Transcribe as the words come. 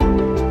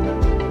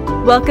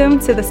Welcome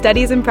to the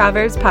Studies in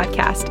Proverbs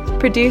podcast,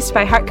 produced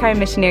by Heartcry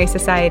Missionary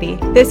Society.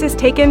 This is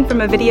taken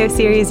from a video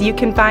series you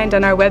can find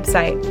on our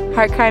website,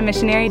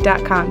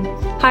 heartcrymissionary.com.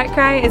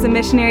 Heartcry is a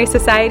missionary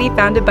society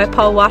founded by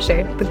Paul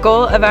Washer. The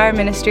goal of our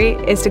ministry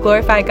is to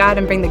glorify God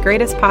and bring the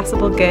greatest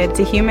possible good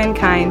to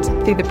humankind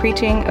through the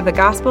preaching of the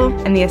gospel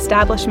and the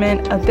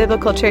establishment of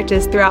biblical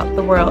churches throughout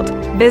the world.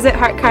 Visit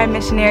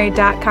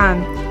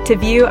heartcrymissionary.com to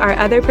view our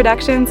other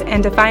productions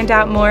and to find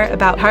out more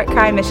about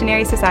Heartcry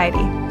Missionary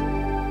Society.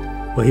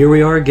 Well, here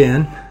we are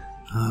again.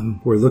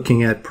 We're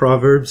looking at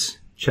Proverbs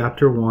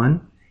chapter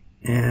 1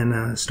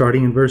 and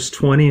starting in verse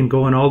 20 and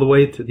going all the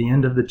way to the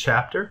end of the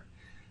chapter.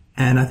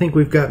 And I think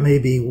we've got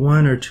maybe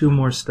one or two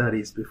more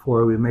studies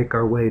before we make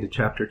our way to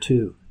chapter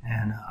 2.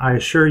 And I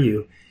assure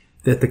you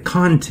that the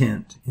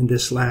content in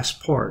this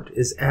last part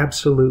is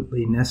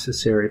absolutely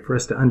necessary for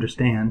us to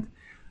understand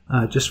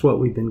just what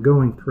we've been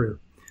going through,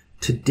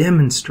 to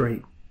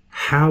demonstrate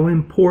how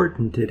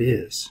important it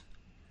is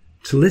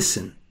to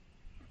listen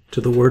to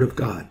the Word of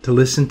God, to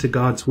listen to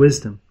God's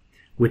wisdom,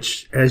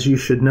 which, as you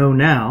should know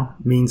now,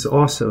 means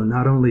also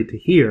not only to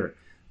hear,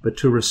 but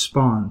to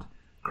respond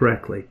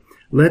correctly.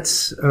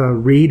 Let's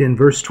read in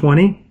verse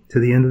 20 to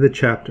the end of the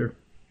chapter.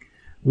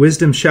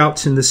 Wisdom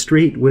shouts in the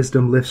street,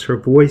 wisdom lifts her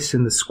voice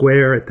in the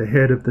square at the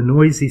head of the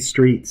noisy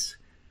streets.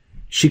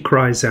 She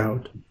cries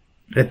out.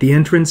 At the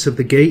entrance of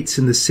the gates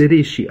in the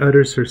city, she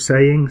utters her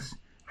sayings.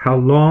 How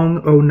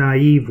long, O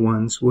naive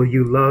ones, will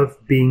you love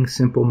being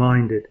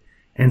simple-minded?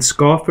 And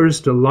scoffers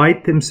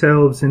delight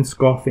themselves in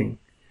scoffing,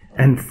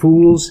 and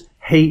fools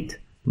hate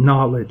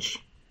knowledge.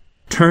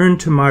 Turn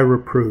to my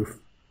reproof.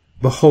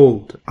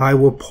 Behold, I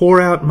will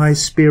pour out my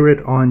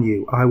spirit on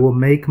you. I will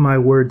make my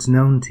words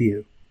known to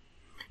you.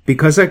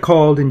 Because I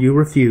called and you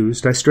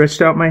refused, I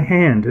stretched out my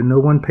hand and no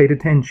one paid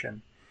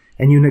attention.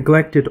 And you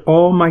neglected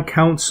all my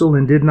counsel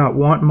and did not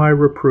want my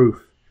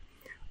reproof.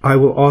 I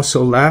will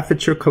also laugh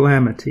at your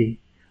calamity.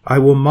 I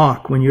will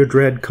mock when your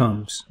dread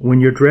comes.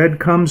 When your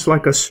dread comes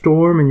like a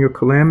storm and your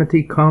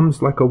calamity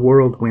comes like a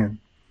whirlwind.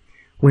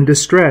 When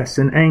distress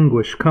and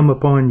anguish come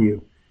upon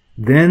you,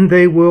 then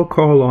they will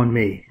call on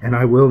me, and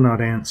I will not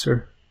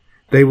answer.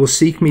 They will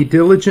seek me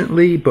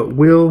diligently, but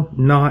will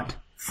not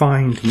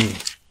find me.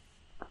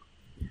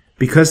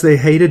 Because they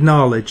hated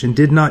knowledge and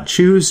did not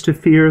choose to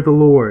fear the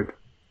Lord.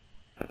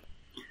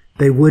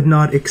 They would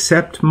not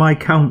accept my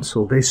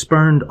counsel. They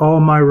spurned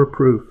all my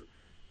reproof.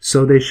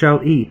 So they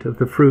shall eat of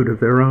the fruit of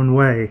their own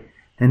way,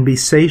 and be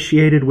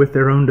satiated with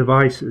their own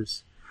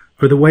devices.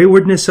 For the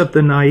waywardness of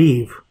the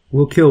naive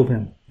will kill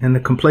them, and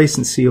the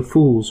complacency of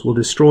fools will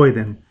destroy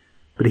them.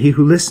 But he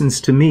who listens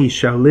to me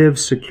shall live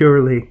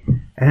securely,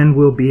 and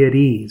will be at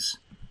ease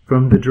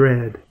from the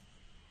dread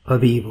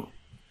of evil.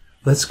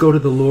 Let's go to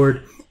the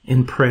Lord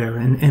in prayer.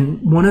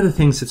 And one of the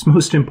things that's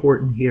most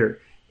important here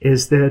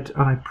is that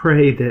I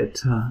pray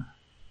that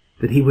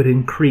he would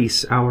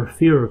increase our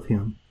fear of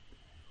him,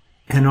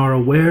 and our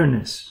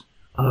awareness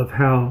of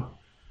how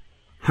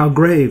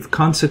grave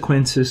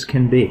consequences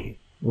can be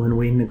when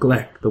we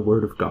neglect the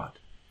Word of God.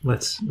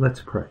 Let's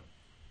pray.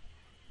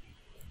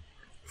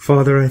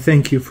 Father, I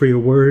thank you for your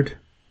Word.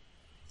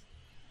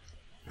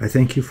 I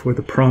thank you for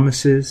the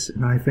promises,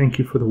 and I thank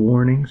you for the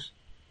warnings,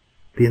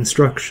 the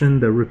instruction,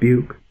 the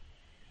rebuke.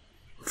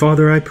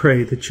 Father, I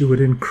pray that you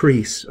would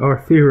increase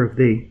our fear of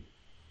thee,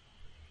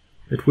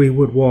 that we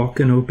would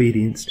walk in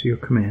obedience to your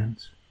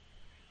commands.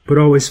 But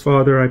always,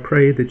 Father, I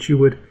pray that you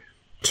would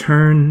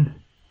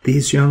turn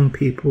these young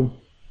people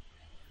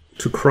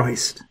to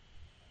Christ,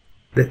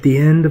 that the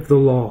end of the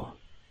law,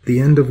 the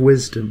end of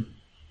wisdom,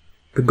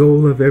 the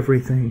goal of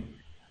everything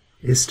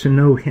is to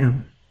know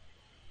him,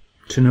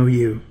 to know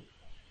you.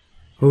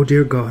 Oh,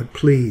 dear God,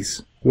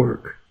 please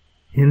work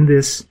in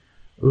this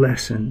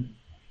lesson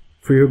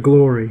for your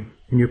glory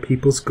and your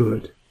people's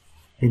good.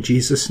 In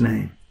Jesus'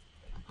 name,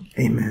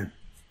 amen.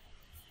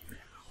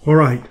 All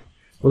right.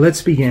 Well,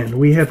 let's begin.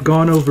 We have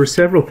gone over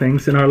several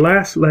things. In our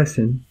last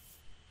lesson,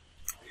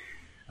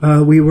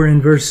 we were in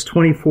verse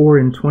 24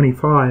 and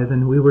 25,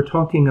 and we were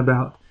talking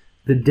about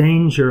the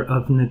danger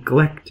of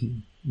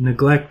neglecting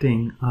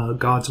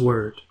God's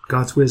Word,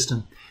 God's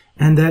wisdom,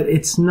 and that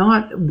it's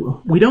not,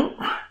 we don't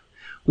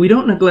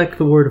neglect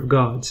the Word of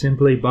God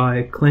simply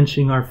by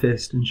clenching our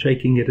fist and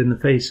shaking it in the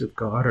face of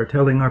God, or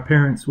telling our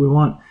parents we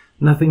want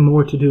nothing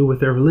more to do with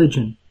their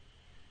religion.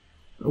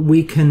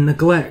 We can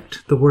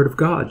neglect the Word of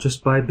God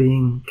just by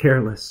being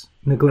careless,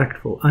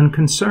 neglectful,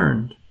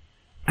 unconcerned,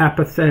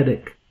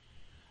 apathetic,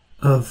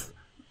 of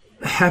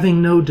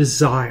having no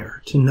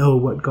desire to know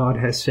what God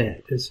has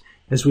said.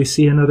 As we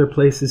see in other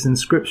places in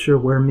Scripture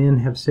where men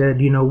have said,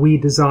 we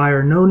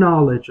desire no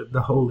knowledge of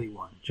the Holy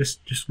One.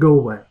 Just go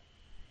away.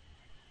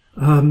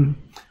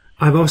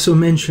 I've also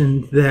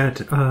mentioned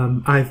that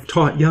I've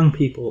taught young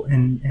people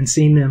and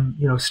seen them,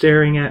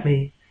 staring at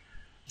me,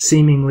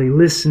 seemingly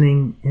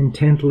listening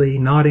intently,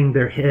 nodding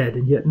their head,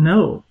 and yet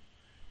know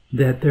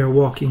that they're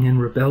walking in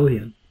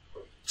rebellion.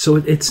 So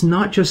it's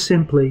not just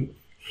simply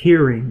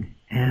hearing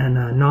and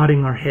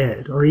nodding our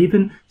head, or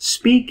even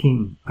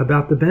speaking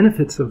about the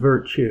benefits of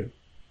virtue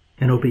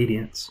and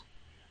obedience,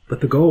 but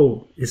the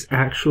goal is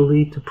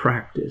actually to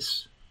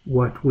practice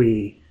what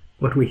we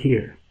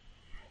hear.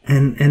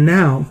 And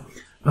now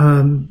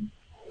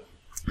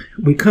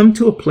we come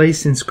to a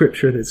place in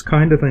Scripture that's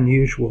kind of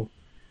unusual,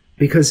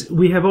 because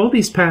we have all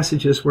these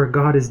passages where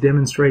God is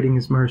demonstrating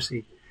His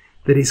mercy,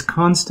 that He's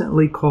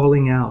constantly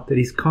calling out, that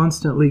He's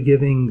constantly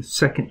giving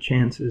second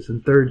chances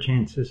and third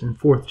chances and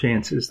fourth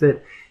chances,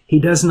 that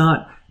He does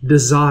not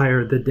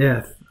desire the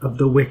death of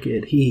the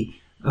wicked.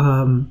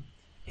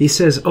 He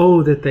says,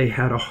 oh, that they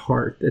had a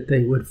heart, that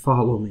they would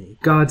follow me.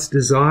 God's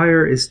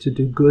desire is to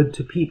do good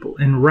to people.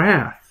 And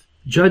wrath,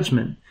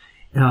 judgment,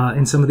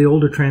 in some of the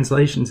older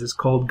translations is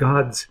called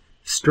God's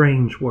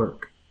strange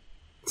work.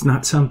 It's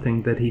not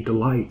something that He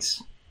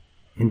delights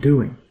in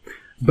doing.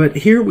 But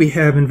here we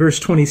have in verse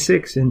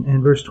 26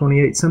 and verse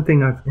 28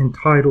 something I've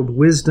entitled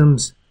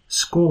Wisdom's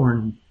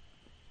Scorn.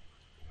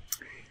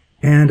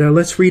 And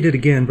let's read it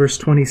again, verse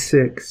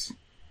 26.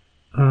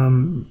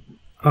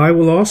 I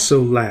will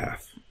also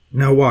laugh.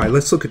 Now why?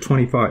 Let's look at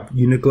 25.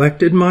 You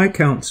neglected my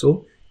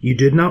counsel. You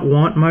did not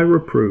want my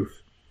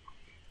reproof.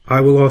 I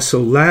will also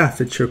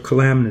laugh at your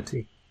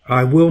calamity.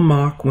 I will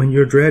mock when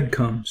your dread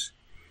comes.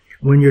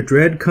 When your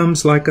dread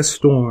comes like a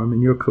storm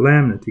and your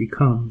calamity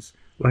comes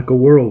like a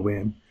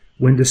whirlwind,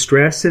 when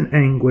distress and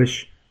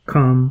anguish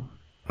come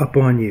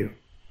upon you.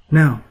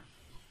 Now,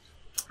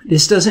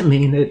 this doesn't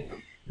mean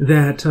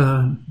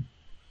that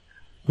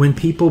when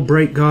people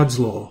break God's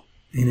law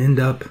and end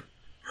up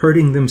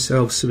hurting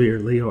themselves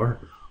severely or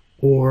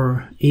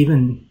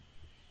even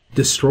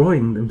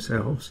destroying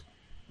themselves,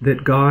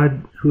 that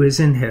God, who is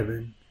in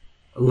heaven,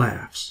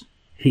 laughs.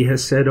 He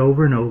has said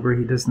over and over,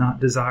 He does not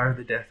desire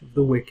the death of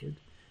the wicked.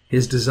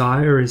 His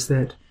desire is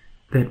that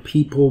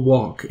people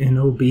walk in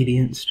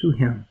obedience to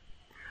Him.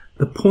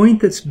 The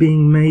point that's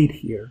being made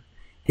here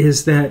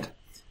is that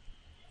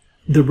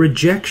the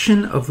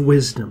rejection of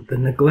wisdom, the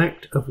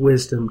neglect of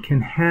wisdom,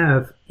 can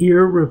have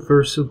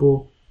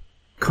irreversible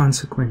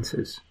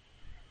consequences.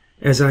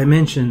 As I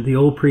mentioned, the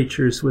old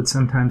preachers would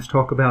sometimes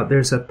talk about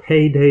there's a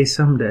payday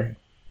someday,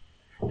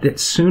 that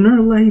sooner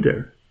or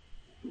later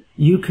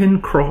you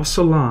can cross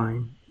a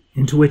line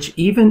into which,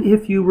 even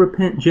if you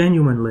repent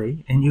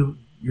genuinely and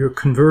you're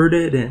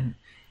converted and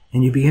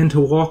you begin to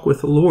walk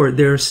with the Lord,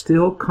 there are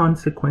still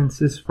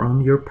consequences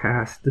from your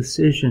past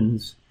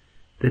decisions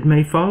that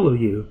may follow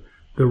you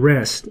the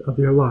rest of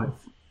your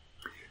life.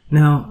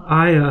 Now,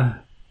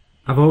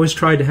 I've always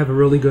tried to have a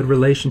really good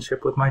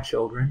relationship with my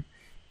children,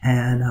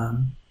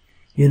 and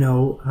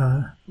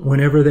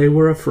whenever they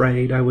were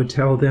afraid, I would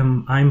tell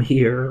them I'm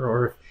here,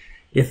 or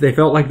if they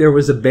felt like there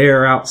was a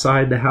bear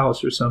outside the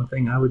house or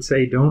something, I would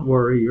say, don't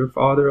worry, your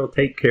father will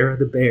take care of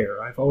the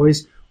bear. I've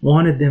always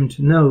wanted them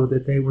to know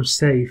that they were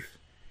safe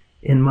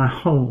in my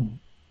home.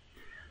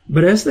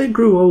 But as they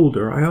grew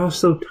older, I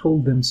also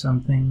told them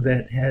something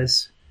that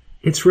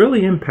it's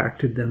really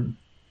impacted them,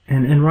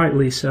 and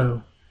rightly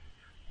so.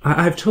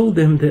 I've told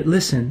them that,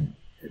 listen,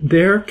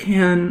 there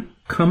can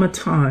come a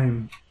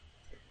time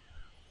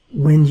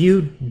when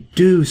you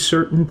do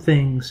certain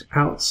things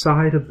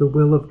outside of the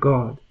will of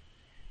God,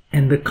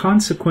 and the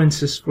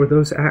consequences for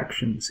those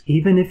actions,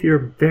 even if you're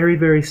very,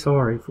 very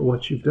sorry for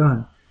what you've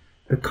done,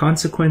 the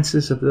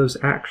consequences of those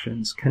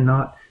actions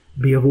cannot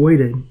be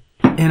avoided.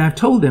 And I've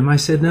told them, I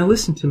said, now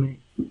listen to me.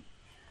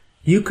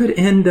 You could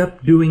end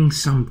up doing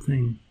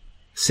something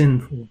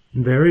sinful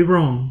and very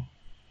wrong,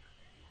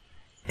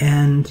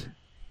 and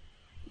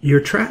you're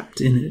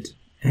trapped in it,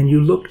 and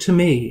you look to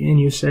me and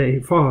you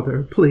say,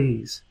 Father,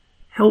 please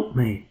help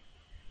me.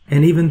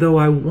 And even though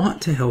I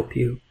want to help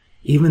you,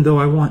 even though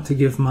I want to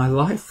give my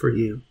life for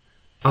you,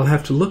 I'll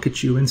have to look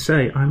at you and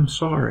say, I'm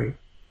sorry.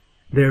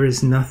 There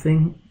is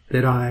nothing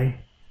that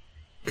I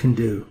can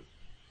do.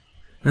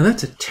 Now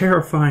that's a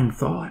terrifying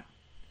thought,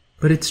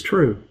 but it's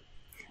true.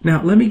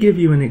 Now let me give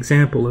you an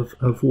example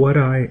of what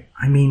I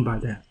mean by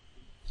that.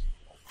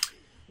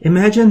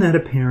 Imagine that a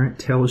parent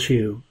tells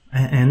you,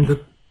 and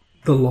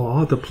the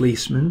law, the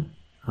policeman,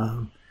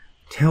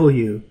 tell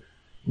you,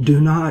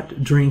 do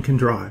not drink and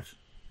drive.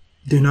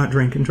 Do not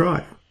drink and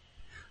drive.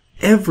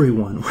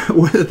 Everyone,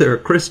 whether they're a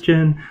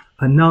Christian,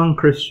 a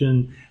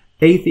non-Christian,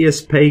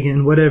 atheist,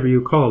 pagan, whatever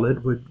you call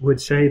it, would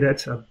say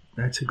that's a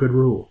good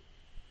rule.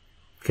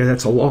 Okay,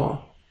 that's a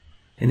law.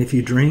 And if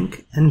you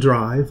drink and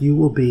drive, you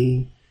will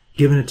be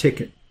given a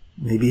ticket,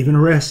 maybe even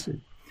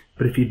arrested.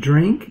 But if you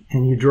drink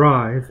and you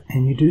drive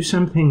and you do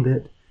something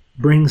that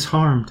brings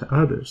harm to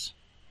others,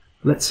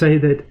 let's say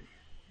that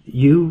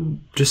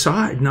you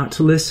decide not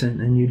to listen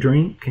and you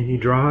drink and you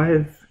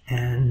drive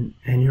and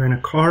you're in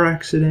a car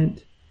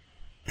accident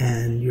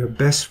and your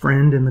best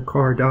friend in the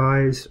car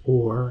dies,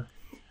 or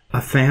a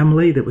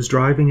family that was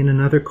driving in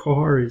another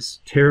car is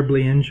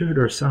terribly injured,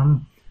 or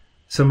some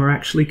are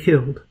actually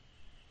killed.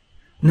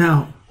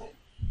 Now,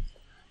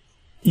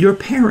 your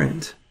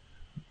parent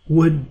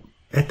would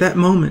at that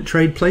moment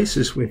trade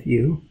places with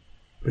you,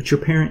 but your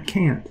parent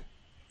can't.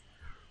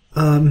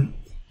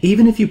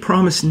 Even if you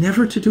promise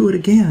never to do it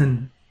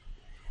again,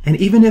 and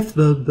even if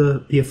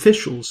the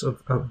officials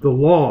of the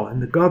law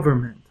and the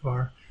government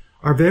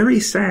are very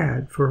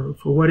sad for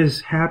what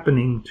is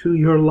happening to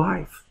your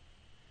life,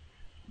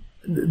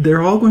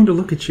 they're all going to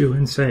look at you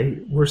and say,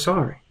 we're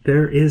sorry.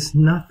 There is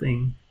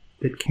nothing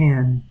that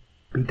can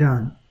be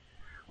done.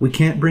 We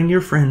can't bring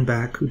your friend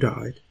back who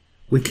died.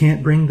 We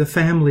can't bring the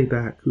family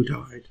back who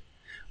died.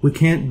 We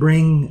can't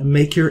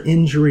make your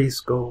injuries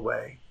go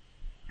away.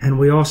 And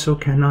we also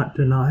cannot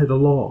deny the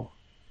law.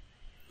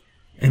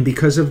 And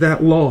because of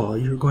that law,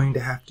 you're going to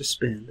have to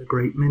spend a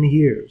great many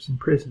years in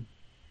prison.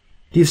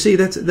 Do you see,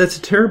 that's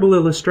a terrible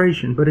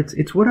illustration, but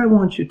it's what I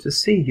want you to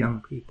see,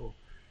 young people.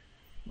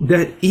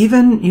 That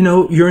even,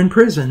 you're in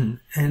prison,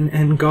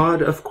 and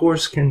God, of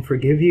course, can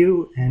forgive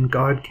you, and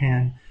God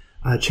can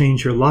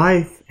change your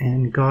life,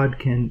 and God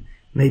can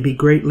maybe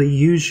greatly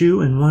use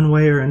you in one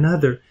way or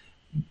another.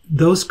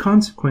 Those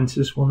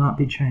consequences will not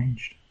be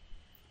changed.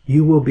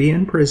 You will be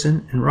in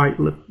prison, and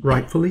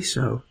rightfully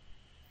so.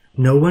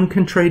 No one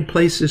can trade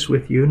places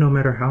with you, no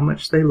matter how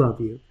much they love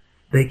you.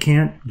 They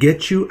can't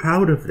get you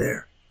out of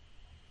there.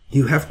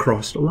 You have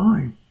crossed a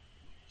line.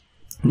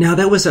 Now,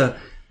 that was a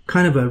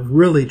kind of a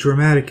really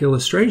dramatic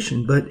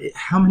illustration, but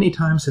how many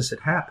times has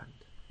it happened?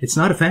 It's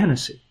not a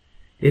fantasy.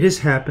 It has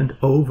happened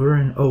over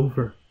and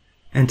over.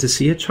 And to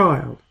see a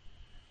child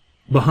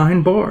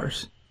behind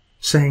bars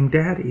saying,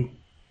 Daddy,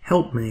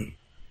 help me.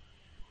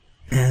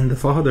 And the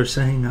father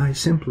saying, I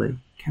simply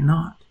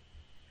cannot.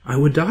 I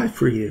would die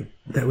for you.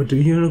 That would do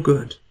you no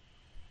good.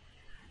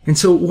 And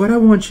so what I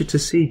want you to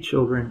see,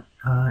 children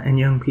and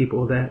young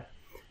people, that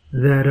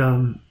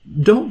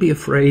don't be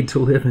afraid to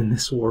live in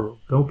this world.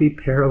 Don't be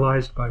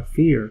paralyzed by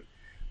fear,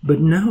 but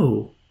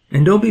know,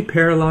 and don't be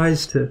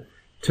paralyzed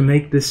to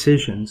make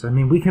decisions. I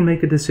mean, we can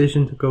make a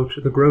decision to go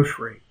to the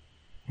grocery,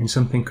 and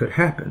something could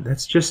happen.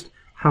 That's just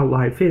how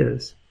life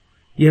is.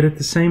 Yet at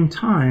the same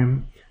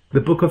time,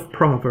 the book of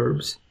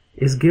Proverbs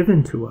is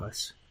given to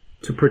us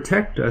to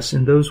protect us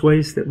in those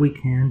ways that we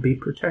can be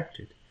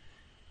protected.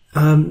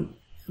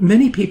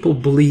 Many people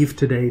believe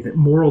today that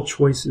moral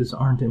choices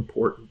aren't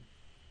important.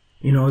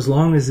 As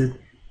long as it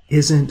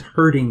isn't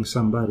hurting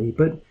somebody,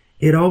 but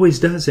it always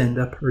does end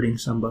up hurting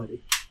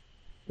somebody.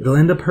 It'll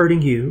end up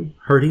hurting you,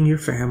 hurting your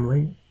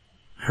family,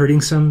 hurting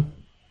some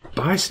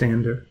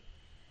bystander.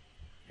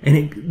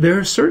 And there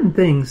are certain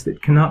things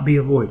that cannot be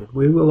avoided.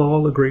 We will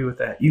all agree with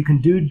that. You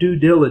can do due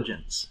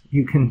diligence.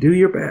 You can do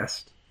your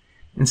best.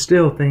 And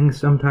still things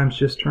sometimes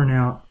just turn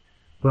out,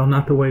 well,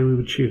 not the way we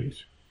would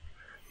choose.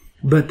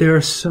 But there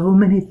are so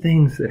many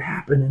things that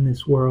happen in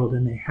this world,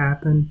 and they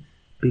happen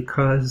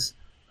because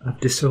of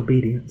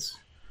disobedience.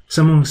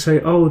 Someone will say,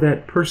 oh,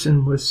 that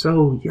person was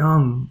so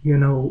young,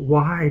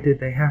 why did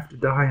they have to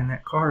die in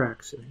that car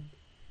accident?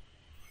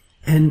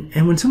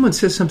 And when someone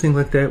says something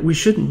like that, we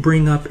shouldn't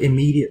bring up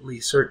immediately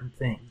certain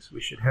things. We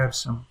should have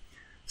some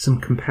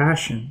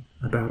compassion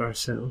about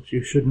ourselves.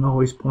 You shouldn't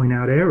always point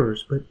out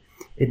errors, but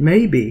it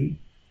may be,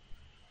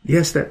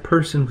 yes, that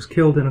person was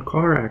killed in a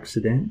car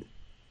accident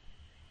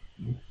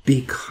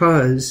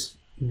because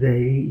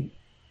they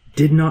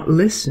did not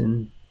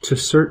listen to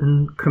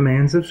certain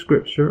commands of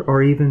Scripture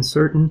or even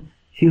certain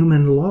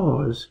human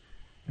laws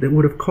that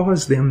would have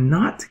caused them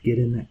not to get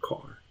in that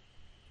car.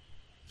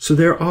 So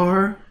there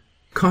are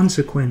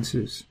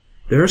consequences.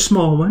 There are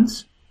small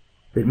ones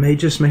that may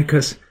just make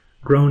us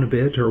groan a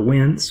bit or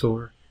wince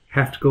or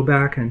have to go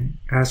back and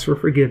ask for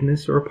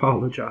forgiveness or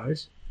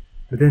apologize.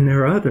 But then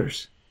there are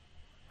others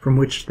from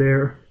which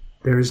there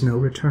is no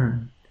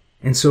return.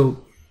 And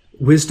so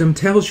wisdom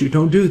tells you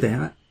don't do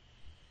that.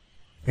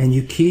 And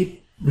you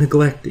keep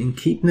neglecting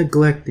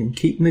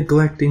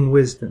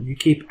wisdom. You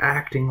keep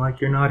acting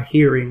like you're not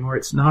hearing, or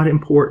it's not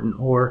important,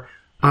 or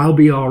I'll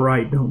be all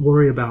right, don't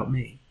worry about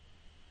me.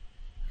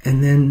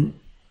 And then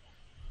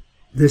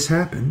this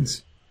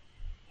happens,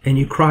 and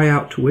you cry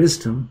out to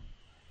wisdom,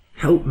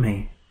 help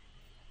me.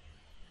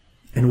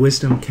 And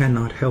wisdom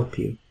cannot help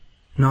you,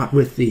 not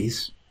with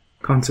these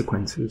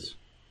consequences,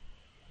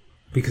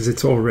 because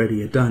it's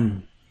already a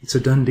done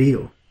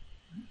deal.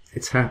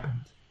 It's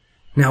happened.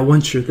 Now,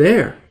 once you're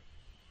there,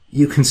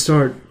 you can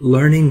start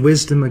learning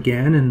wisdom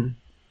again, and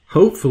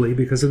hopefully,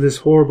 because of this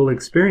horrible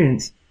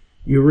experience,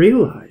 you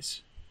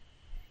realize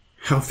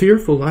how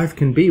fearful life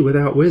can be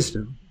without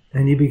wisdom,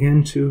 and you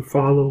begin to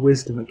follow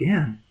wisdom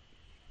again.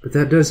 But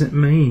that doesn't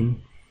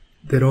mean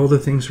that all the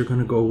things are going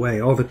to go away.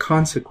 All the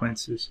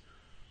consequences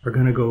are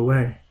going to go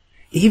away.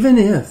 Even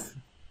if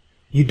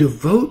you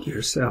devote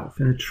yourself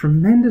in a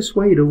tremendous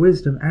way to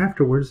wisdom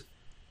afterwards,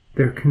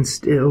 there can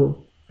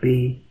still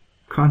be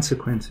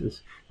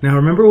consequences. Now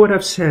remember what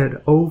I've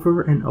said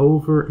over and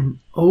over and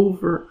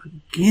over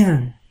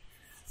again.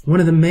 One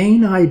of the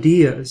main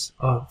ideas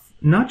of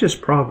not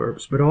just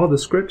Proverbs, but all the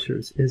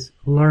Scriptures is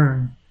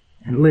learn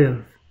and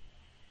live.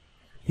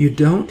 You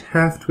don't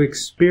have to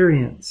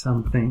experience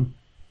something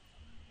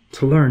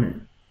to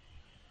learn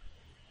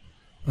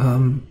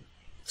it.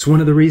 It's one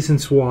of the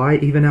reasons why,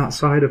 even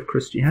outside of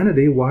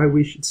Christianity, why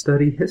we should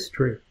study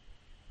history.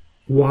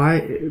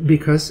 Why?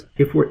 Because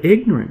if we're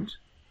ignorant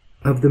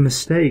of the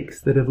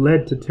mistakes that have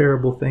led to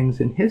terrible things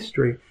in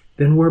history,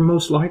 then we're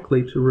most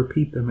likely to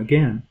repeat them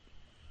again.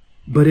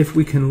 But if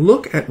we can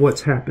look at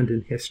what's happened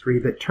in history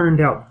that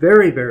turned out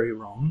very, very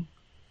wrong,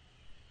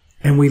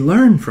 and we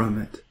learn from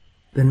it,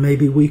 then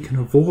maybe we can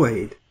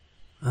avoid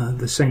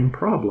the same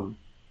problem.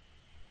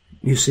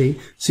 You see?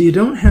 So you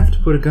don't have to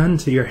put a gun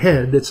to your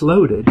head that's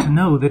loaded to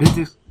know that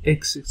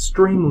it's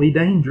extremely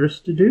dangerous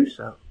to do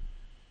so.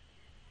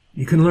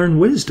 You can learn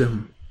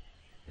wisdom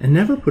and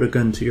never put a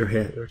gun to your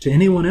head, or to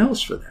anyone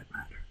else for that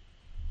matter.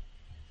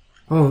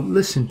 Oh,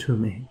 listen to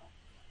me.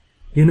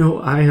 You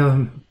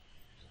know,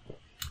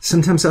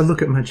 sometimes I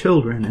look at my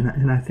children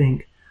and I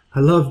think, I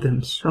love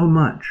them so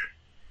much.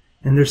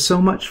 And there's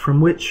so much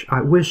from which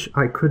I wish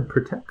I could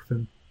protect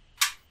them.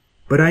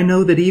 But I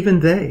know that even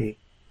they,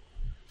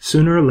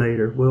 sooner or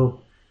later,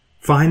 will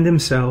find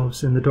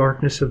themselves in the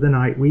darkness of the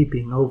night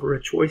weeping over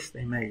a choice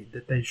they made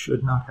that they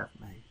should not have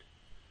made,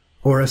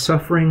 or a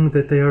suffering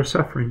that they are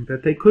suffering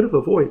that they could have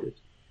avoided.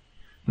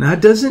 Now,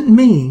 that doesn't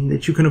mean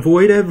that you can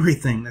avoid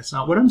everything. That's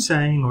not what I'm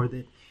saying, or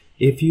that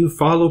if you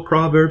follow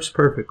Proverbs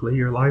perfectly,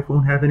 your life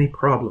won't have any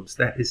problems.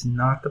 That is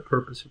not the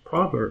purpose of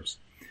Proverbs.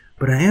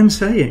 But I am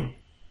saying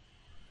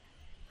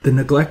the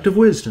neglect of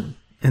wisdom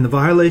and the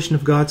violation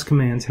of God's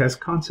commands has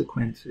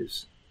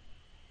consequences.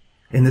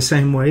 In the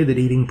same way that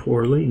eating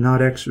poorly,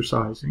 not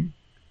exercising,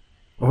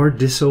 or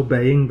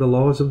disobeying the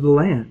laws of the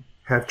land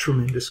have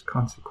tremendous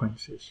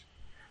consequences.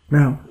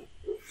 Now,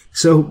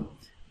 so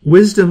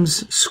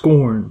wisdom's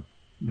scorn,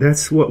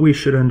 that's what we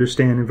should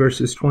understand in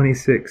verses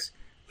 26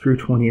 through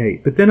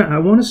 28. But then I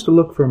want us to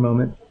look for a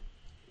moment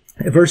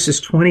at verses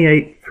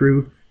 28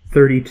 through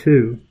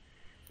 32.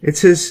 It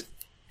says,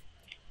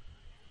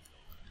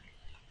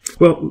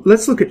 well,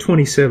 let's look at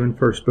 27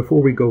 first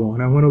before we go on.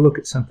 I want to look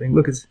at something.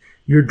 Look, it's,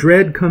 your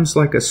dread comes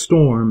like a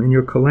storm and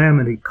your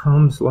calamity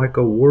comes like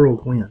a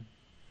whirlwind.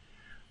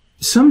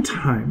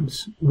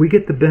 Sometimes we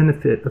get the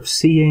benefit of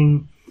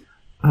seeing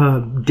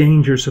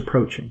dangers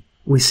approaching.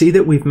 We see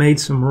that we've made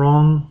some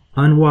wrong,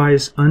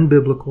 unwise,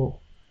 unbiblical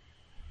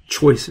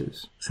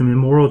choices, some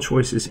immoral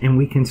choices, and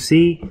we can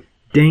see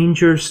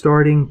danger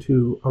starting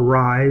to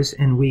arise,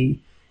 and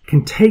we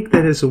can take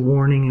that as a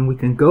warning, and we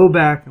can go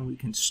back and we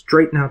can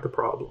straighten out the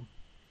problem.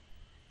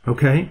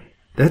 Okay?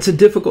 That's a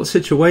difficult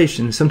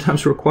situation.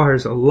 Sometimes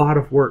requires a lot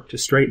of work to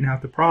straighten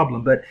out the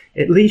problem, but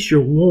at least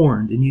you're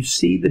warned and you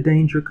see the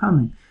danger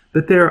coming.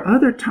 But there are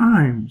other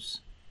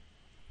times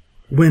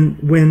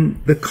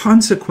when the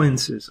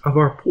consequences of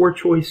our poor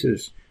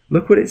choices,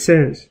 look what it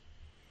says.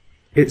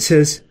 It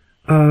says,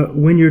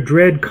 when your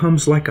dread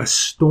comes like a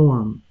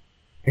storm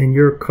and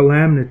your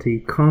calamity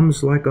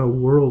comes like a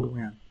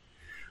whirlwind.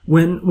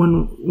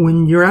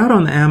 When you're out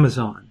on the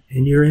Amazon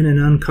and you're in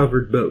an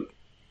uncovered boat,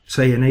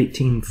 say an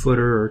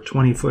 18-footer or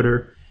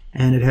 20-footer,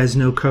 and it has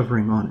no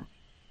covering on it.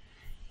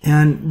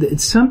 And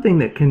it's something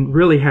that can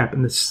really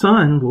happen. The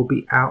sun will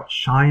be out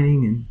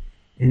shining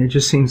and it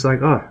just seems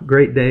like, oh,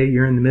 great day.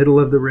 You're in the middle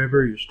of the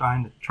river. You're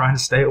trying to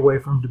stay away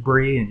from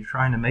debris and you're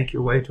trying to make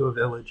your way to a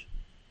village.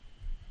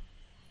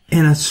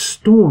 And a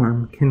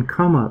storm can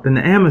come up. In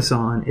the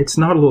Amazon, it's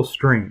not a little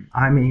stream.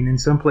 I mean, in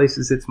some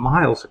places it's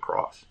miles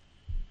across.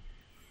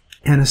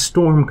 And a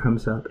storm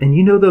comes up. And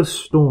you know those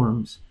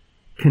storms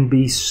can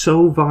be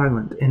so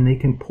violent and they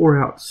can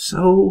pour out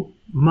so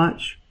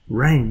much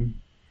rain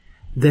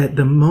that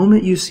the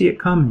moment you see it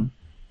coming,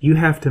 you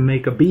have to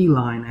make a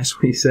beeline, as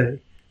we say,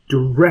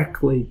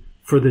 directly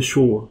for the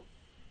shore.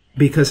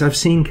 Because I've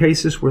seen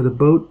cases where the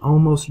boat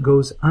almost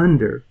goes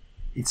under.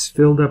 It's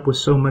filled up with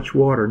so much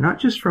water, not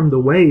just from the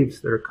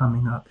waves that are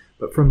coming up,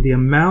 but from the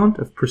amount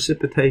of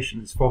precipitation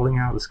that's falling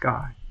out of the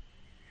sky.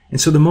 And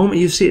so the moment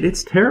you see it,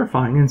 it's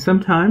terrifying. And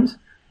sometimes,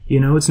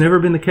 you know, it's never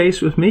been the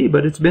case with me,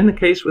 but it's been the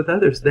case with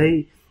others.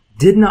 They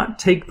did not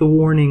take the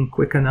warning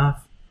quick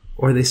enough,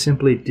 or they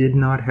simply did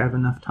not have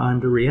enough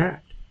time to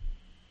react.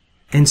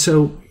 And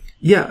so,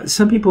 yeah,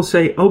 some people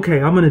say,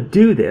 okay, I'm going to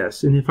do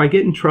this. And if I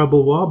get in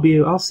trouble, well,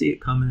 I'll see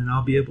it coming and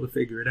I'll be able to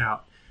figure it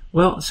out.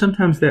 Well,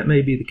 sometimes that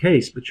may be the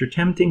case, but you're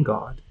tempting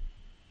God.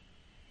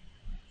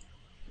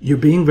 You're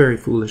being very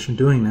foolish in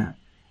doing that.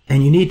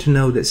 And you need to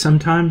know that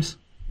sometimes,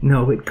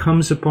 no, it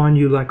comes upon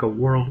you like a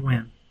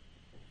whirlwind.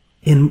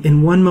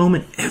 In one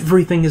moment,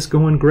 everything is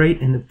going great.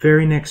 In the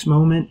very next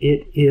moment,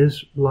 it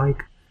is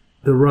like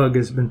the rug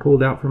has been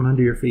pulled out from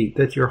under your feet,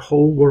 that your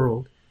whole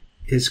world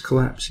is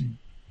collapsing.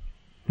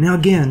 Now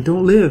again,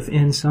 don't live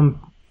in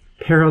some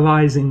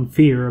paralyzing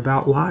fear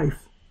about life.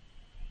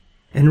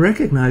 And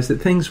recognize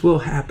that things will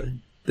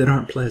happen that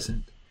aren't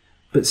pleasant.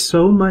 But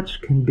so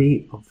much can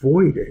be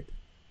avoided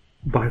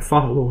by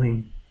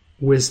following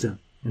wisdom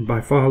and by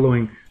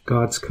following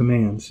God's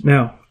commands.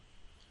 Now,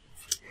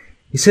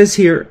 he says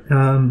here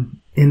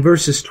in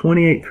verses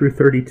 28 through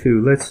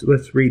 32,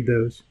 let's read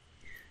those.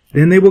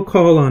 Then they will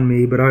call on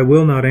me, but I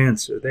will not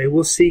answer. They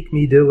will seek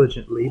me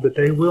diligently, but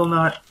they will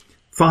not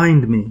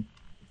find me,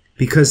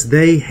 because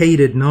they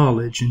hated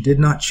knowledge and did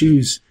not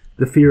choose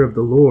the fear of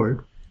the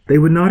Lord. They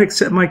would not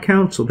accept my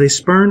counsel. They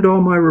spurned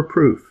all my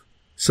reproof.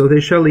 So they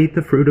shall eat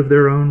the fruit of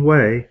their own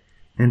way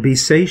and be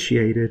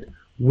satiated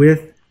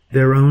with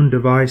their own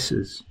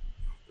devices.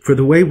 For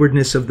the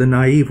waywardness of the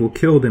naive will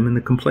kill them, and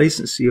the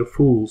complacency of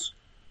fools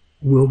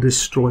will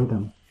destroy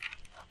them.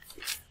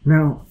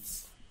 Now,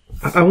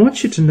 I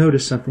want you to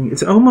notice something.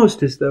 It's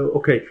almost as though,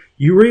 okay,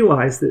 you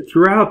realize that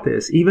throughout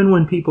this, even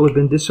when people have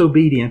been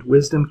disobedient,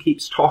 wisdom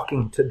keeps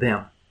talking to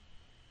them.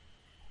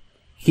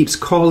 He keeps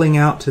calling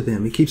out to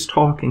them. He keeps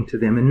talking to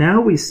them. And now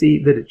we see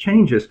that it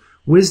changes.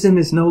 Wisdom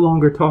is no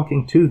longer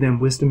talking to them.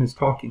 Wisdom is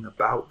talking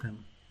about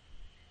them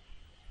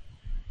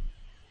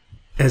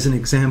as an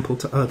example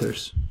to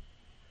others.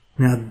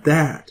 Now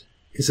that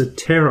is a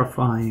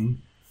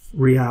terrifying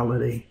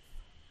reality.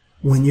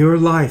 When your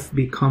life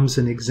becomes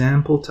an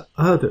example to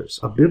others,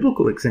 a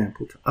biblical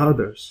example to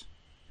others,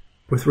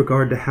 with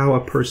regard to how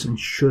a person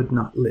should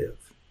not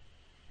live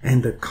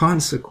and the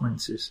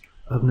consequences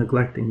of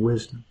neglecting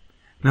wisdom.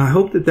 Now, I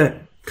hope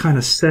that kind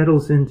of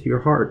settles into your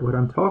heart what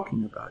I'm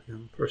talking about,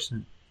 young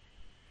person.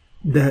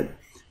 That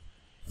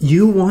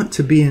you want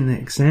to be an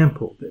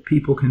example that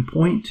people can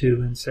point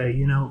to and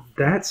say,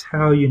 that's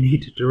how you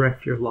need to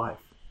direct your life.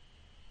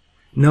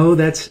 No,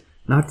 that's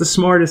not the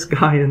smartest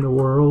guy in the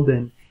world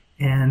and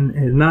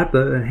not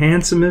the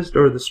handsomest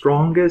or the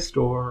strongest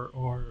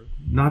or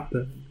not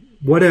the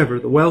whatever,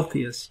 the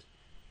wealthiest.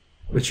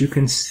 But you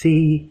can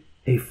see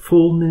a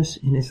fullness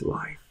in his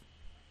life.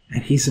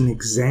 And he's an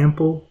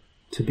example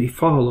to be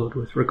followed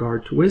with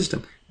regard to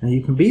wisdom. Now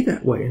you can be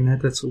that way,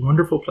 and that's a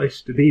wonderful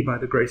place to be by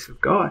the grace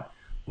of God.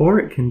 Or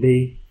it can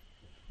be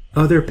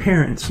other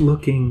parents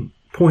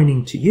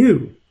pointing to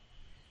you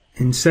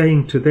and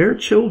saying to their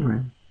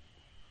children,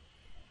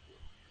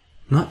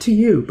 not to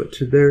you, but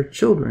to their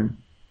children,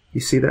 you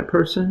see that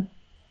person?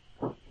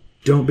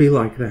 Don't be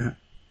like that.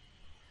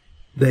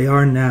 They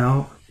are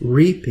now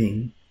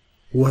reaping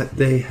what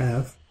they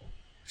have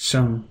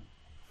sown.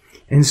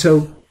 And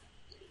so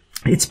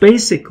it's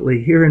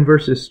basically here in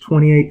verses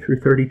 28 through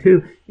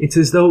 32, it's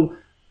as though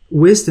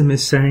wisdom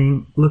is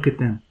saying, look at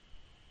them.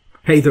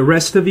 Hey, the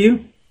rest of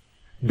you,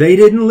 they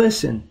didn't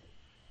listen.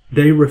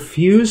 They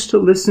refused to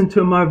listen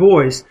to my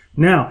voice.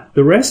 Now,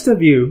 the rest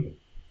of you,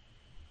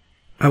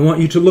 I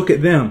want you to look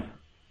at them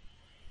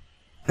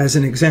as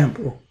an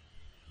example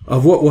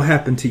of what will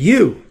happen to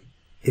you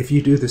if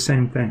you do the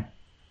same thing.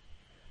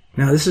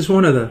 Now, this is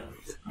one of the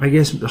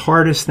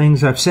hardest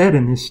things I've said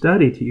in this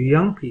study to you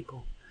young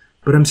people.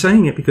 But I'm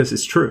saying it because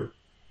it's true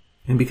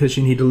and because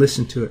you need to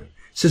listen to it.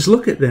 It says,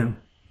 look at them.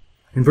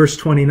 In verse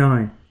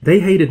 29, they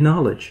hated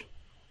knowledge.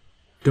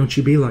 Don't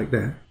you be like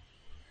that.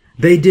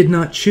 They did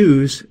not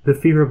choose the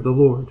fear of the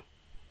Lord.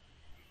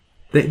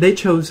 They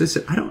chose this.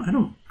 I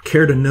don't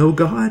care to know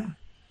God,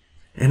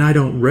 and I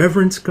don't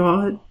reverence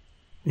God.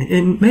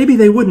 And maybe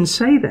they wouldn't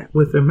say that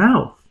with their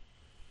mouth.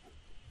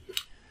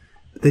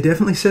 But they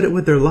definitely said it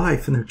with their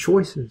life and their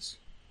choices.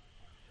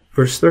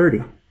 Verse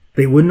 30,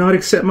 they would not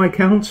accept my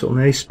counsel, and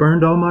they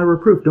spurned all my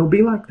reproof. Don't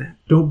be like that.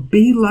 Don't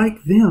be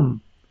like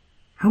them.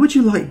 How would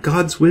you like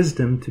God's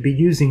wisdom to be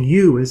using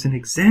you as an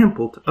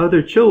example to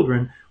other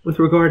children with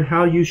regard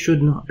how you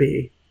should not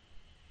be,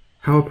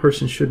 how a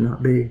person should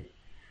not be?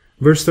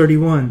 Verse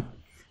 31,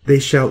 they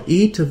shall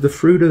eat of the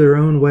fruit of their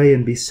own way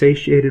and be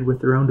satiated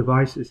with their own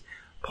devices.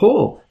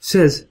 Paul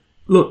says,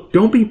 look,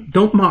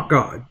 don't mock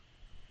God.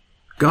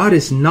 God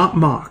is not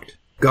mocked.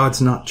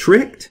 God's not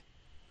tricked.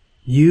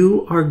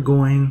 You are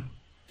going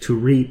to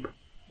reap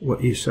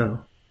what you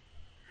sow.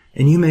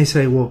 And you may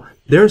say, well,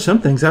 there are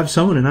some things I've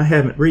sown and I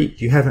haven't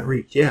reaped. You haven't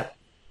reaped yet.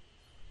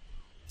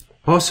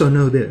 Also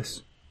know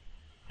this.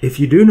 If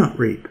you do not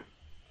reap,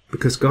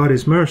 because God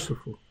is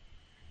merciful,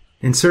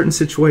 in certain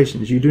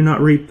situations you do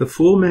not reap the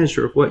full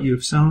measure of what you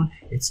have sown,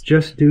 it's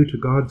just due to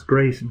God's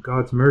grace and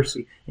God's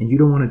mercy, and you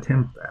don't want to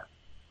tempt that.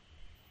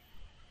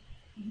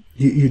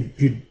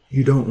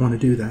 You don't want to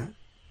do that.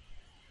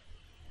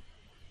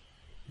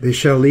 They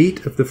shall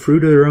eat of the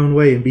fruit of their own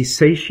way and be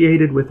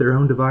satiated with their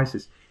own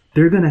devices.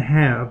 They're going to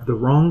have the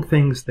wrong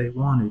things they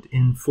wanted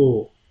in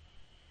full.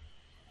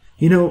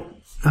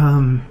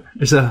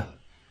 There's a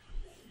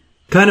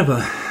kind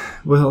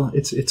of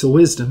it's a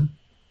wisdom.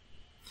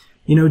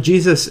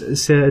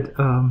 Jesus said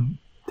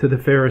to the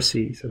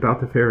Pharisees, about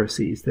the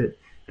Pharisees, that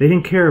they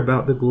didn't care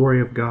about the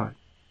glory of God.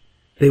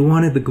 They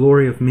wanted the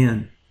glory of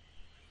men.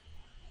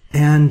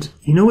 And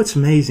you know what's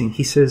amazing?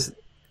 He says,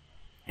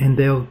 and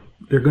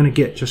they're going to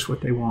get just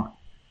what they want.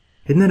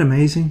 Isn't that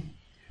amazing?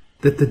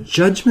 That the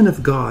judgment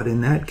of God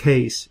in that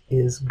case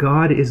is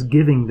God is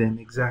giving them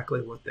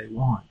exactly what they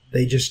want.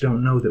 They just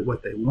don't know that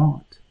what they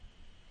want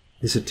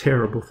is a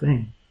terrible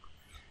thing.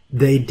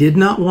 They did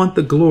not want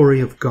the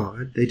glory of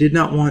God. They did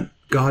not want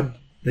God.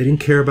 They didn't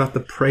care about the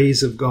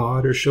praise of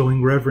God or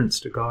showing reverence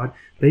to God.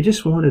 They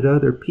just wanted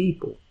other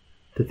people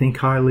to think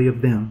highly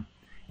of them.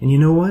 And you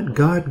know what?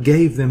 God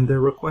gave them their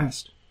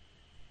request.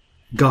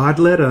 God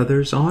let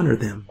others honor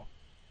them,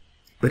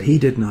 but He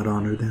did not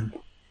honor them.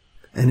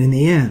 And in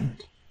the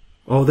end,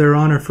 all their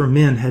honor for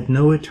men had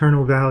no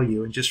eternal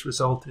value and just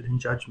resulted in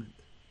judgment.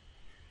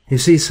 You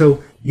see,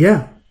 so,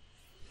 yeah,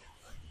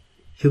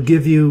 He'll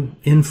give you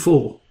in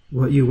full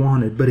what you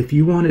wanted. But if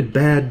you wanted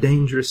bad,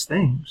 dangerous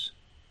things,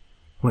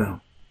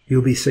 well,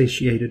 you'll be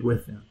satiated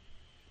with them.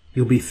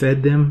 You'll be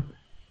fed them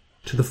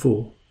to the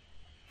full.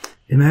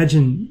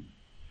 Imagine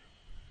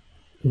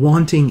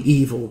wanting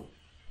evil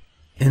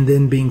and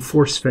then being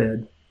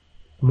force-fed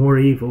more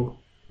evil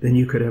than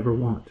you could ever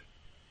want.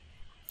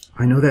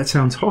 I know that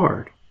sounds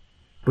hard,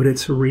 but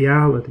it's a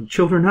reality.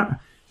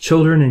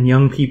 Children and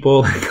young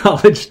people,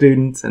 college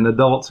students and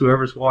adults,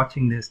 whoever's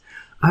watching this,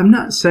 I'm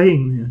not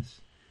saying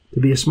this to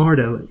be a smart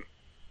aleck.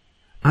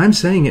 I'm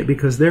saying it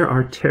because there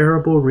are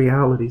terrible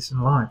realities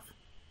in life.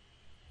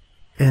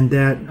 And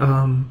that,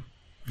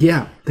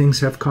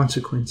 things have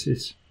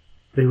consequences.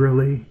 They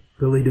really,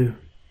 really do.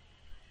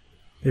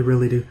 They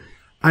really do.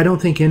 I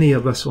don't think any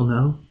of us will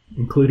know,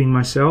 including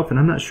myself, and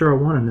I'm not sure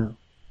I want to know,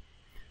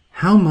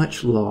 how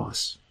much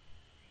loss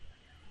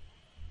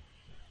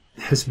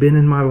has been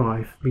in my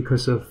life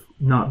because of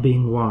not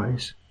being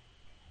wise,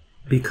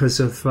 because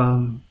of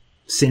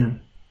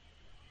sin.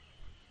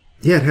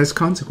 Yeah, it has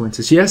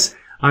consequences. Yes,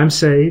 I'm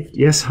saved.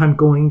 Yes, I'm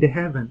going to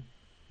heaven.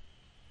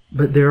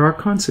 But there are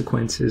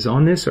consequences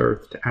on this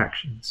earth to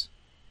actions.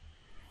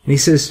 And he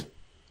says,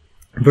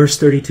 verse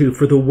 32,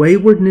 for the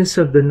waywardness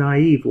of the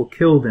naive will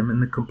kill them,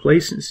 and the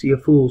complacency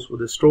of fools will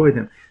destroy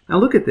them. Now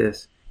look at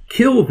this.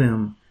 Kill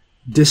them.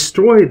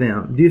 Destroy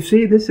them. Do you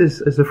see? This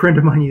is, as a friend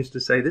of mine used to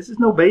say, this is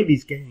no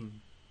baby's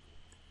game.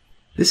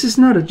 This is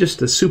not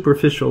just a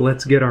superficial,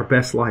 let's get our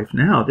best life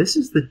now. This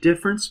is the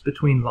difference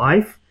between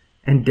life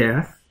and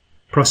death,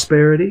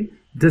 prosperity,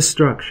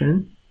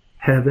 destruction,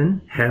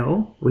 heaven,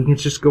 hell. We can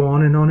just go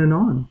on and on and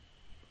on.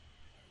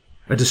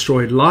 A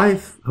destroyed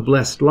life, a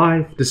blessed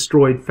life,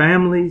 destroyed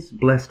families,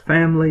 blessed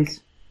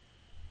families.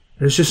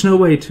 There's just no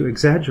way to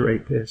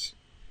exaggerate this.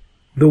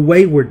 The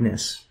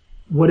waywardness.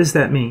 What does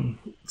that mean?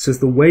 It says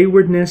the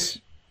waywardness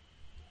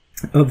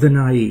of the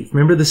naive.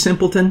 Remember the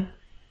simpleton?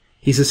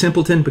 He's a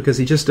simpleton because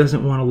he just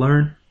doesn't want to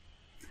learn.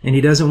 And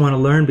he doesn't want to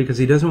learn because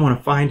he doesn't want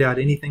to find out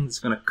anything that's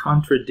going to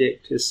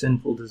contradict his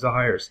sinful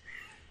desires.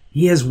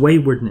 He has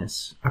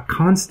waywardness, a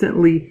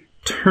constantly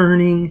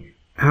turning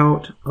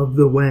out of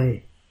the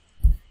way.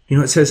 You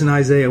know, it says in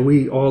Isaiah,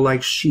 we all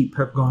like sheep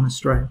have gone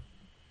astray.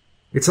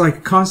 It's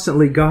like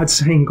constantly God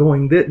saying,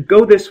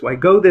 go this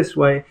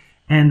way.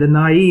 And the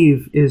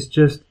naive is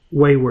just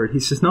wayward. He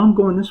says, no, I'm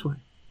going this way.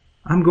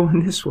 I'm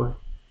going this way.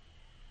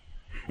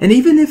 And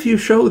even if you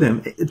show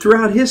them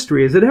throughout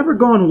history, has it ever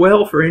gone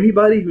well for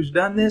anybody who's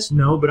done this?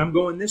 No, but I'm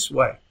going this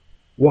way.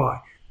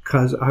 Why?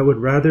 Because I would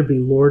rather be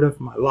Lord of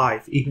my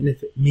life, even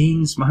if it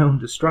means my own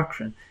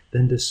destruction,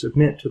 than to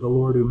submit to the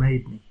Lord who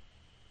made me.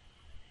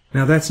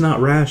 Now that's not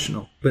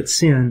rational, but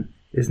sin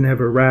is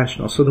never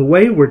rational. So the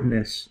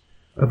waywardness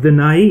of the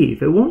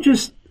naive, it won't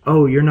just,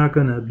 you're not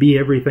going to be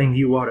everything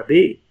you ought to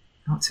be.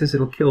 No, it says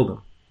it'll kill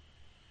them.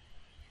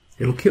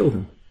 It'll kill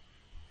them.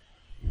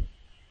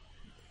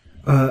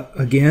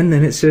 Again,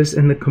 then it says,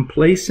 and the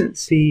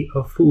complacency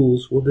of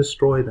fools will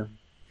destroy them.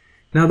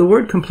 Now the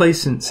word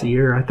complacency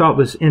here I thought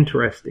was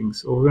interesting,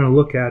 so we're going to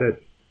look at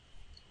it.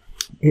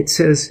 It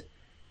says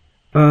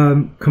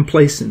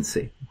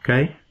complacency,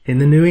 okay? In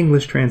the New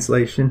English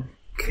translation,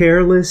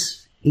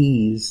 careless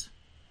ease.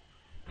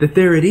 That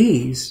they're at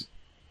ease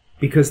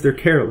because they're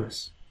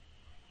careless.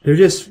 They're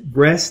just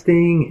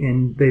resting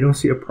and they don't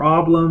see a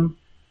problem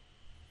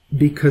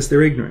because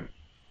they're ignorant.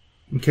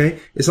 Okay?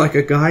 It's like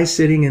a guy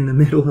sitting in the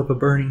middle of a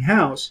burning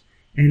house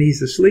and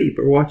he's asleep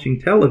or watching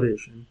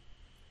television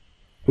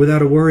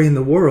without a worry in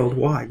the world.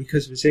 Why?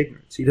 Because of his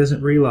ignorance. He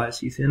doesn't realize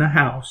he's in a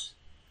house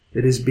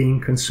that is being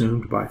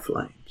consumed by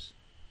flames.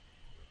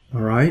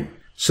 All right?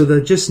 So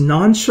the just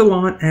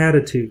nonchalant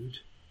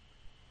attitude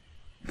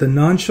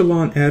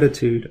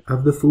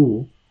of the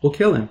fool will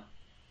kill him.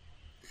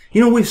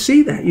 You know, we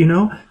see that,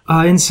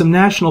 in some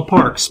national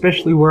parks,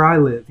 especially where I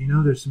live.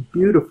 There's some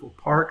beautiful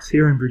parks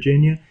here in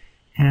Virginia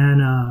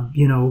and,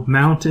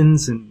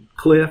 mountains and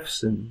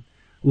cliffs and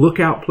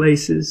lookout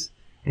places.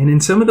 And in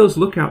some of those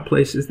lookout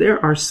places,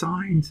 there are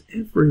signs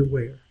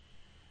everywhere.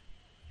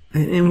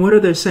 And what are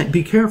they saying?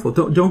 Be careful.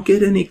 Don't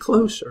get any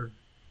closer.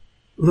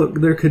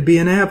 Look, there could be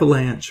an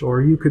avalanche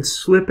or you could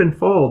slip and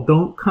fall.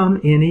 Don't come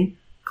any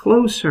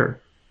closer.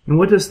 And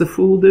what does the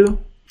fool do?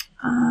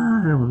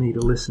 I don't need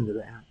to listen to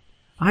that.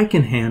 I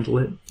can handle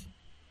it.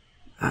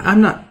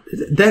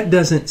 That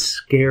doesn't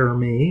scare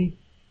me.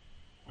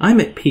 I'm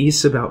at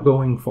peace about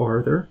going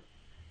farther.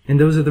 And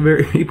those are the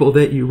very people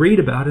that you read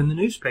about in the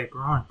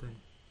newspaper, aren't they?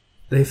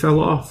 They fell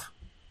off.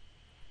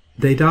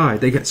 They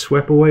died. They got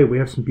swept away. We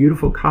have some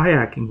beautiful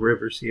kayaking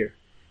rivers here.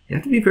 You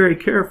have to be very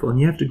careful, and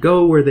you have to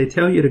go where they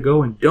tell you to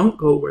go and don't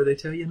go where they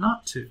tell you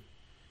not to.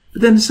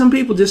 But then some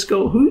people just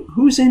go,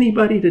 who's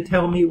anybody to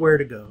tell me where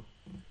to go?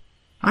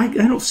 I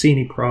don't see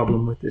any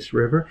problem with this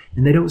river,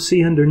 and they don't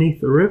see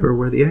underneath the river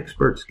where the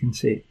experts can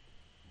see.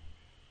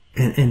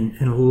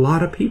 And a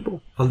lot of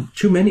people,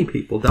 too many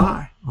people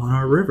die on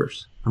our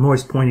rivers. I'm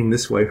always pointing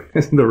this way.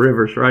 The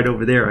river's right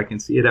over there. I can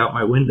see it out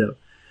my window.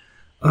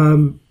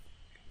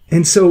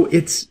 And so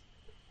it's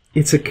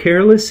a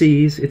careless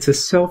ease. It's a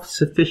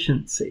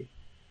self-sufficiency.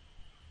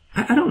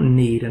 I don't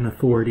need an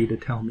authority to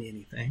tell me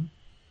anything.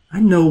 I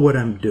know what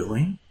I'm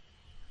doing.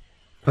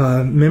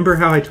 Remember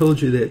how I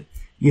told you that,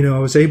 I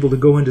was able to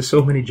go into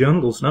so many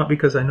jungles, not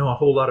because I know a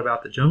whole lot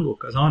about the jungle,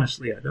 because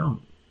honestly I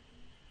don't,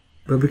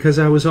 but because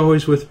I was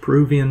always with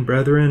Peruvian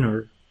brethren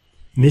or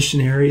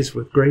missionaries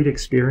with great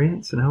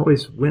experience, and I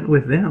always went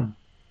with them.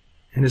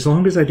 And as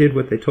long as I did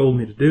what they told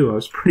me to do, I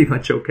was pretty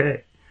much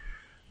okay.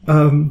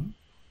 A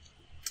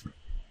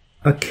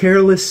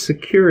careless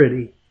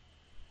security.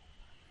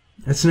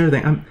 That's another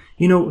thing.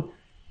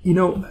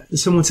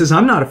 Someone says,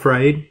 I'm not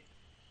afraid.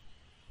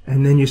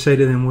 And then you say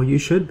to them, well, you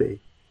should be.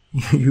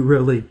 You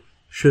really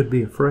should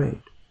be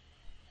afraid.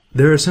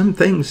 There are some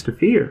things to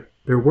fear.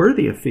 They're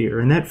worthy of fear.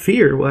 And that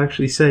fear will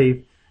actually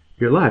save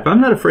your life.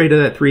 I'm not afraid of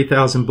that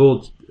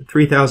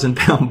 3,000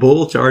 pound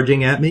bull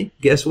charging at me.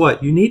 Guess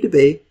what? You need to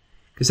be.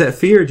 Because that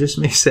fear just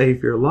may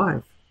save your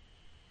life.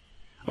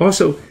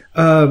 Also,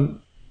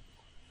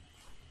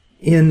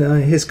 in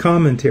his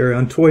commentary,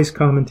 on Toy's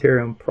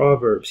commentary on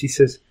Proverbs, he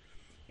says,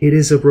 it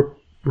is a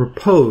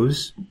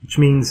repose, which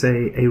means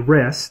a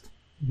rest,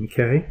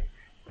 okay,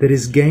 that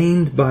is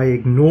gained by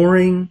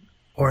ignoring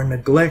or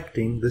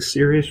neglecting the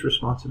serious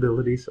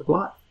responsibilities of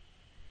life.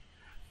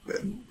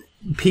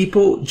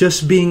 People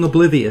just being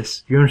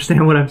oblivious. You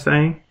understand what I'm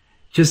saying?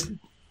 Just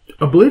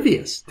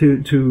oblivious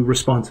to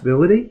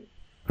responsibility,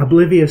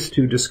 oblivious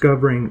to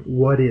discovering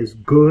what is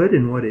good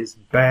and what is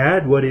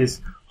bad, what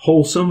is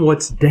wholesome,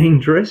 what's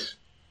dangerous.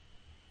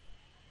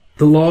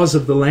 The laws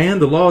of the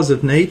land, the laws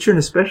of nature, and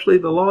especially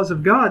the laws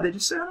of God. They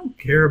just say, I don't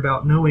care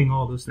about knowing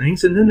all those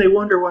things. And then they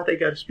wonder why they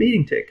got a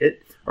speeding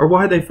ticket, or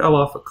why they fell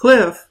off a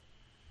cliff,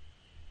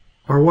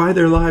 or why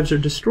their lives are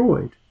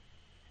destroyed.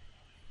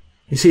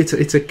 You see,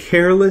 it's a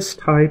careless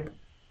type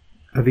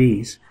of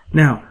ease.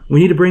 Now,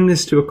 we need to bring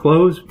this to a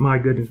close. My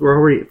goodness, we're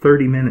already at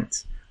 30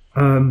 minutes.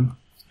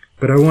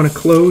 But I want to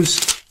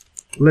close.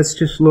 Let's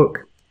just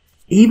look.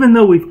 Even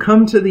though we've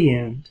come to the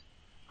end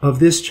of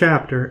this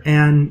chapter,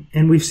 and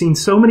we've seen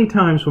so many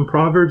times when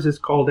Proverbs is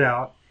called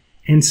out,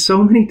 and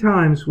so many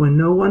times when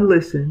no one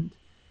listened,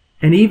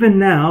 and even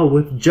now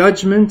with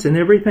judgment and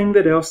everything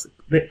that else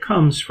that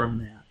comes from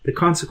that, the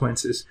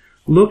consequences,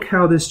 look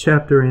how this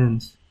chapter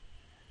ends.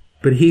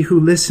 But he who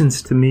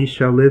listens to me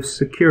shall live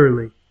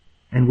securely,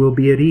 and will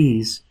be at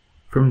ease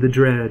from the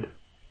dread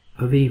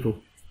of evil.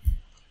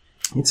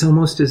 It's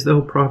almost as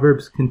though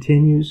Proverbs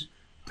continues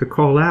to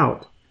call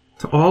out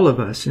to all of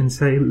us and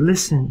say,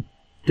 listen,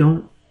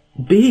 don't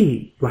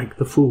be like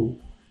the fool.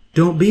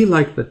 Don't be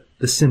like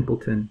the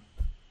simpleton.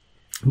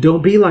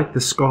 Don't be like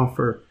the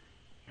scoffer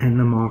and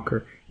the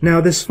mocker. Now,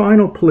 this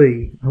final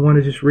plea, I want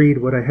to just read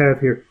what I have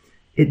here.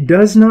 It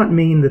does not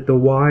mean that the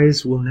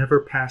wise will never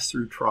pass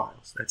through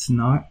trials. That's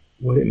not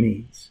what it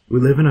means. We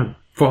live in a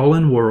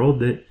fallen world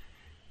that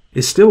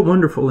is still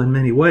wonderful in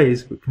many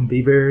ways, but can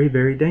be very,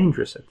 very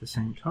dangerous at the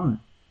same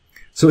time.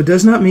 So it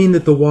does not mean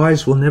that the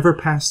wise will never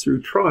pass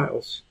through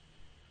trials,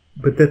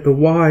 but that the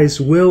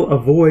wise will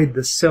avoid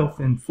the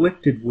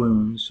self-inflicted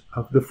wounds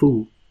of the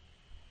fool.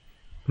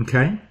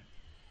 Okay?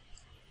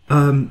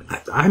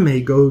 I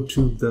may go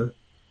to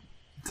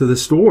the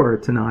store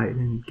tonight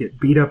and get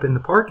beat up in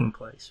the parking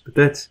place, but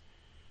that's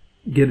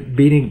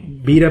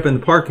beat up in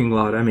the parking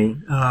lot,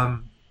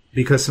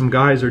 because some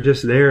guys are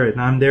just there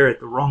and I'm there at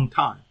the wrong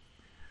time.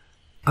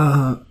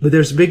 But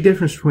there's a big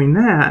difference between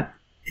that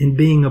and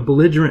being a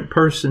belligerent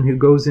person who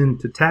goes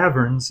into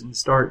taverns and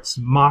starts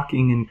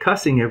mocking and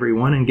cussing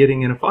everyone and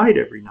getting in a fight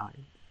every night.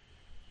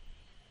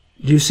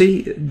 Do you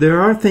see? There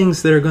are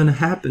things that are going to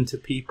happen to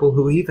people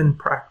who even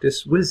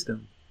practice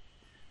wisdom.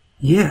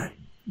 Yet,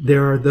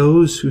 there are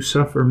those who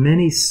suffer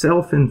many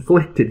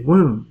self-inflicted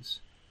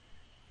wounds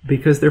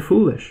because they're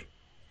foolish,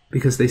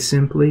 because they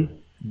simply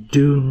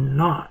do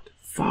not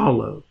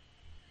follow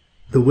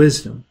the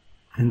wisdom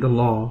and the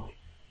law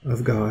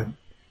of God.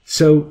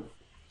 So,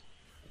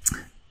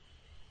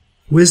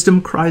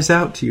 wisdom cries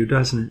out to you,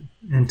 doesn't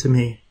it? And to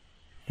me.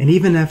 And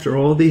even after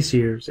all these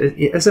years,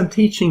 as I'm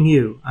teaching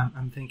you,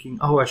 I'm thinking,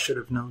 I should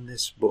have known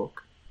this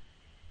book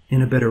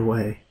in a better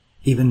way,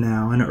 even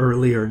now and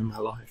earlier in my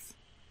life.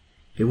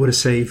 It would have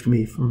saved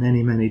me from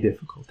many, many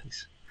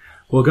difficulties.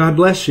 Well, God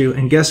bless you.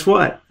 And guess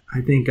what? I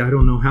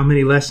don't know how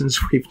many lessons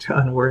we've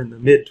done. We're in the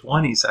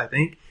mid-20s, I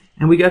think.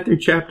 And we got through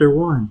chapter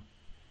 1.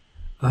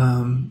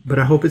 But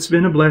I hope it's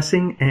been a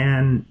blessing.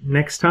 And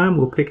next time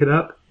we'll pick it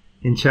up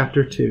in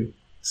chapter 2.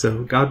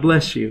 So God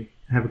bless you.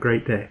 Have a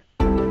great day.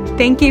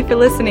 Thank you for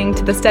listening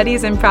to the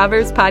Studies in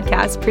Proverbs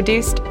podcast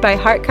produced by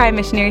HeartCry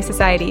Missionary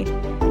Society.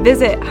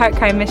 Visit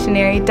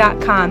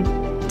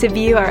heartcrymissionary.com to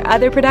view our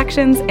other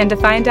productions and to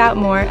find out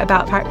more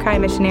about HeartCry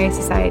Missionary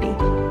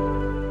Society.